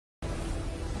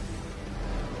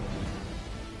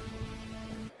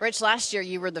Rich, last year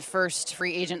you were the first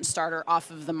free agent starter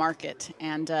off of the market,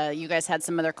 and you guys had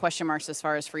some other question marks as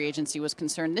far as free agency was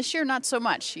concerned. This year, not so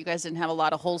much. You guys didn't have a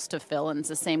lot of holes to fill, and it's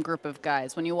the same group of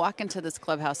guys. When you walk into this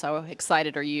clubhouse, how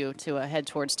excited are you to head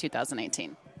towards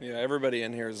 2018? Yeah, everybody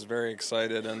in here is very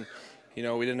excited, and we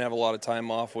didn't have a lot of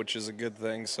time off, which is a good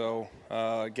thing. So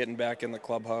getting back in the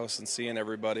clubhouse and seeing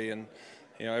everybody, and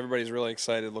everybody's really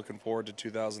excited, looking forward to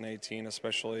 2018,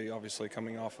 especially obviously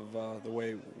coming off of the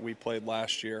way we played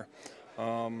last year.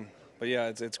 But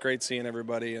yeah, it's great seeing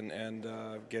everybody and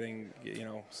getting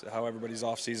how everybody's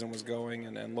off season was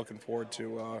going, and looking forward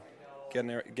to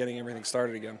getting everything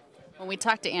started again. When we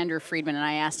talked to Andrew Friedman and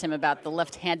I asked him about the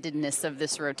left-handedness of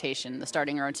this rotation, the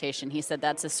starting rotation, he said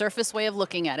that's a surface way of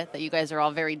looking at it, that you guys are all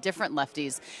very different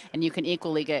lefties and you can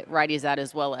equally get righties out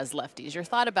as well as lefties. Your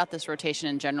thought about this rotation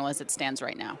in general as it stands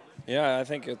right now? Yeah, I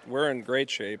think we're in great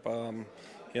shape.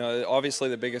 Obviously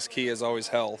the biggest key is always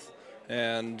health,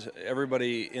 and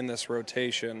everybody in this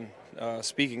rotation,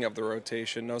 speaking of the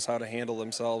rotation, knows how to handle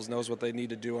themselves, knows what they need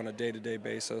to do on a day-to-day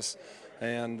basis.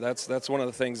 And that's one of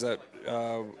the things that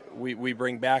we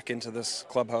bring back into this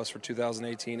clubhouse for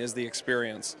 2018 is the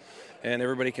experience. And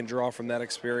everybody can draw from that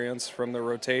experience, from the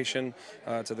rotation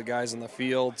to the guys in the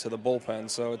field to the bullpen.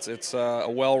 So it's a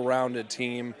well-rounded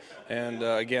team, and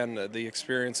again, the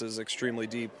experience is extremely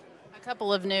deep. A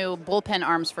couple of new bullpen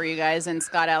arms for you guys, and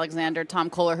Scott Alexander, Tom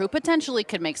Kohler, who potentially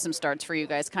could make some starts for you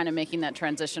guys, kind of making that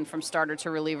transition from starter to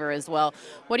reliever as well.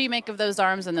 What do you make of those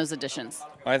arms and those additions?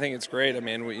 I think it's great. I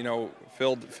mean,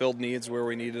 filled needs where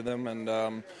we needed them,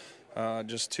 and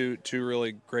just two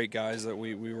really great guys that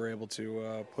we were able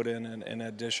to put in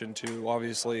addition to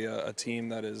obviously a team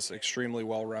that is extremely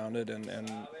well-rounded,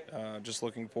 and just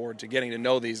looking forward to getting to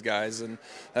know these guys. And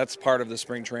that's part of the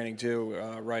spring training too,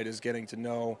 right, is getting to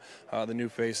know the new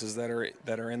faces that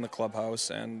are in the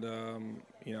clubhouse, and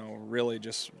really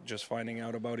just finding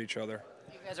out about each other.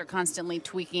 You guys are constantly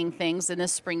tweaking things in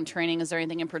this spring training. Is there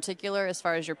anything in particular as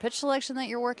far as your pitch selection that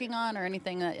you're working on, or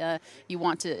anything that you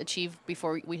want to achieve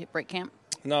before we break camp?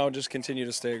 No, just continue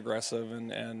to stay aggressive,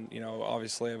 and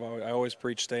obviously I always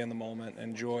preach stay in the moment,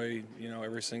 enjoy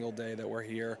every single day that we're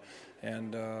here,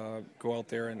 and go out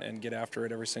there and get after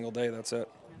it every single day. That's it.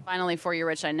 Finally for you,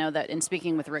 Rich, I know that in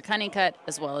speaking with Rick Honeycutt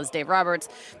as well as Dave Roberts,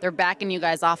 they're backing you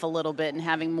guys off a little bit and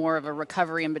having more of a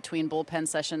recovery in between bullpen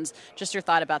sessions. Just your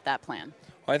thought about that plan?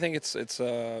 I think it's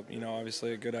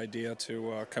obviously a good idea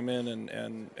to come in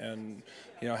and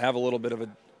have a little bit of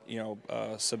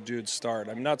a subdued start.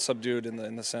 I'm not subdued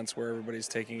in the sense where everybody's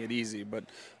taking it easy, but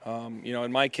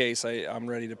in my case, I'm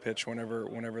ready to pitch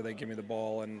whenever they give me the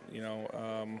ball, and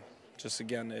just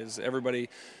again is everybody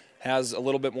has a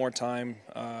little bit more time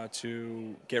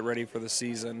to get ready for the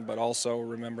season, but also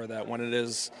remember that when it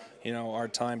is our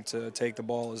time to take the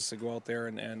ball is to go out there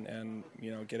and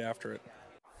get after it.